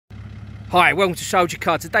Hi, welcome to Soldier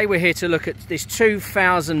Car. Today we're here to look at this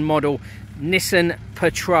 2000 model Nissan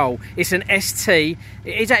Patrol. It's an ST.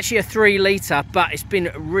 It is actually a 3 litre, but it's been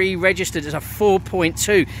re-registered as a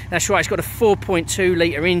 4.2. That's right, it's got a 4.2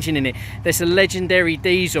 litre engine in it. There's a legendary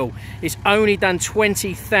diesel. It's only done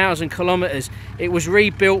 20,000 kilometres. It was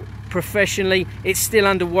rebuilt professionally. It's still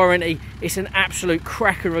under warranty. It's an absolute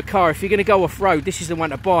cracker of a car. If you're going to go off-road, this is the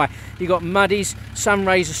one to buy. You've got muddies,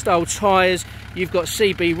 Sunraiser style tyres, you've got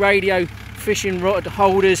CB radio, fishing rod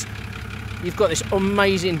holders, you've got this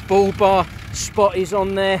amazing bull bar, spot is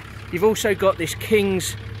on there. You've also got this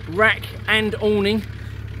King's rack and awning,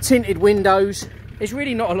 tinted windows. There's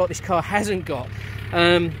really not a lot this car hasn't got.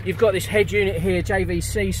 You've got this head unit here,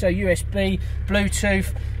 JVC, so USB,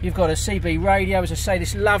 Bluetooth. You've got a CB radio, as I say,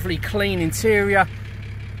 this lovely clean interior.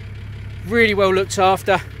 Really well looked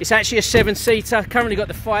after. It's actually a 7-seater, currently got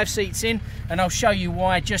the 5 seats in, and I'll show you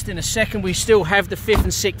why just in a second. We still have the 5th and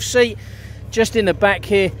 6th seat. Just in the back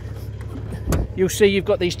here, you'll see you've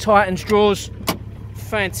got these Titans drawers,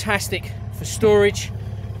 fantastic for storage.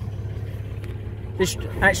 This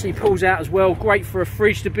actually pulls out as well, great for a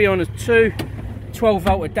fridge to be on as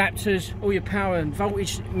 12-volt adapters, all your power and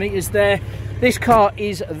voltage meters there. This car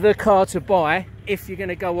is the car to buy if you're going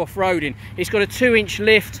to go off-roading. It's got a 2-inch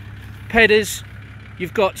lift, pedals,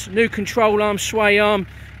 you've got new control arm, sway arm,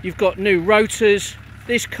 you've got new rotors.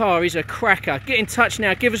 This car is a cracker. Get in touch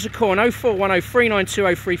now, give us a call on 0410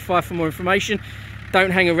 392 035 for more information. Don't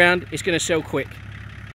hang around, it's going to sell quick.